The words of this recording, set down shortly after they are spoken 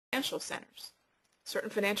financial centers. Certain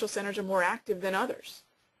financial centers are more active than others.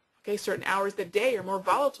 Okay, certain hours of the day are more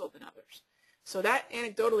volatile than others. So that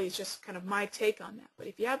anecdotally is just kind of my take on that. But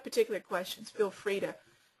if you have particular questions, feel free to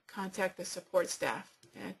contact the support staff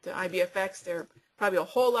at IBFX. They're probably a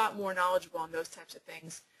whole lot more knowledgeable on those types of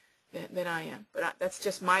things than I am. But that's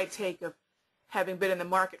just my take of having been in the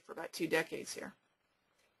market for about 2 decades here.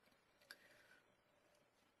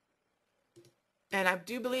 And I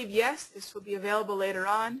do believe, yes, this will be available later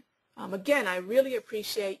on. Again, I really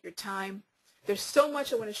appreciate your time. There's so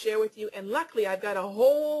much I want to share with you, and luckily I've got a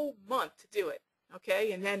whole month to do it,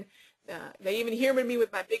 okay? And then they even humor me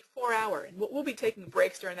with my big 4-hour, and we'll be taking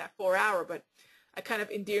breaks during that 4-hour, but I kind of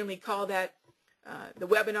endearingly call that the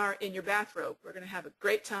webinar in your bathrobe. We're going to have a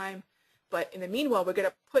great time, but in the meanwhile, we're going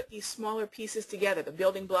to put these smaller pieces together, the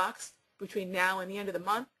building blocks, between now and the end of the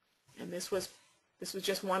month, and this was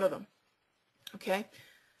just one of them, okay?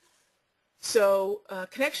 So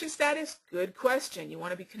connection status, good question. You want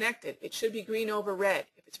to be connected. It should be green over red.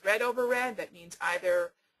 If it's red over red, that means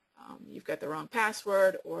either you've got the wrong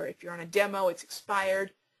password, or if you're on a demo, it's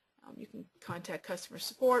expired. You can contact customer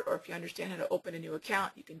support, or if you understand how to open a new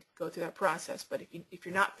account, you can go through that process. But if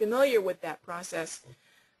you're not familiar with that process,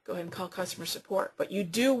 go ahead and call customer support. But you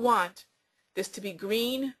do want this to be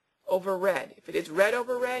green over red. If it is red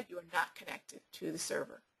over red, you are not connected to the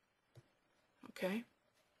server. Okay?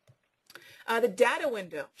 The data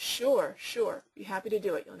window, sure, be happy to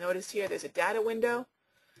do it. You'll notice here there's a data window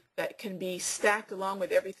that can be stacked along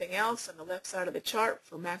with everything else on the left side of the chart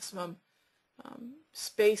for maximum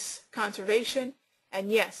space conservation.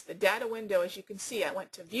 And yes, the data window, as you can see, I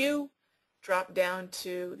went to View, dropped down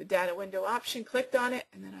to the data window option, clicked on it,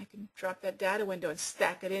 and then I can drop that data window and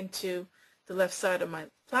stack it into the left side of my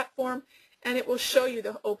platform, and it will show you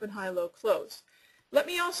the open, high, low, close. Let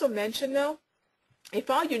me also mention, though, if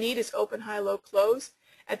all you need is open, high, low, close,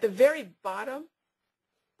 at the very bottom,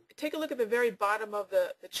 take a look at the very bottom of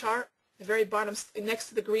the chart, the very bottom next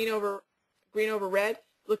to the green over red.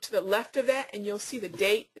 Look to the left of that, and you'll see the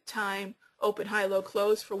date, the time, open, high, low,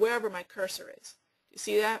 close for wherever my cursor is. You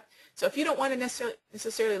see that? So if you don't want to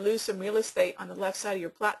necessarily lose some real estate on the left side of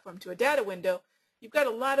your platform to a data window, you've got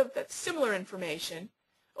a lot of that similar information,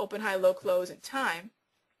 open, high, low, close, and time,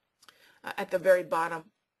 at the very bottom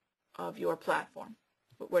of your platform,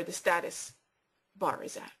 where the status bar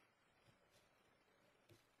is at.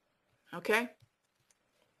 Okay?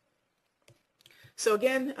 So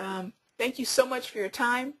again, thank you so much for your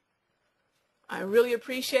time. I really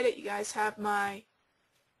appreciate it. You guys have my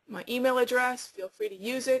email address. Feel free to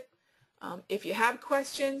use it. If you have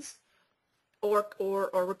questions or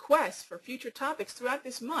requests for future topics throughout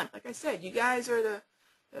this month, like I said, you guys are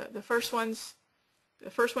the first ones. The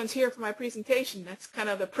first one's here for my presentation. That's kind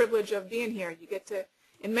of the privilege of being here. You get to,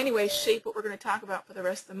 in many ways, shape what we're going to talk about for the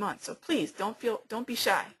rest of the month. So please, don't be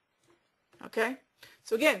shy. Okay?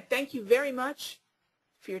 So again, thank you very much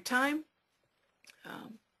for your time.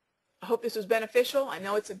 I hope this was beneficial. I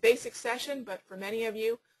know it's a basic session, but for many of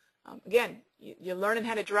you, again, you're learning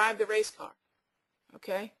how to drive the race car.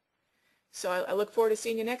 Okay? So I look forward to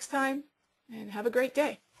seeing you next time, and have a great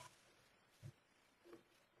day.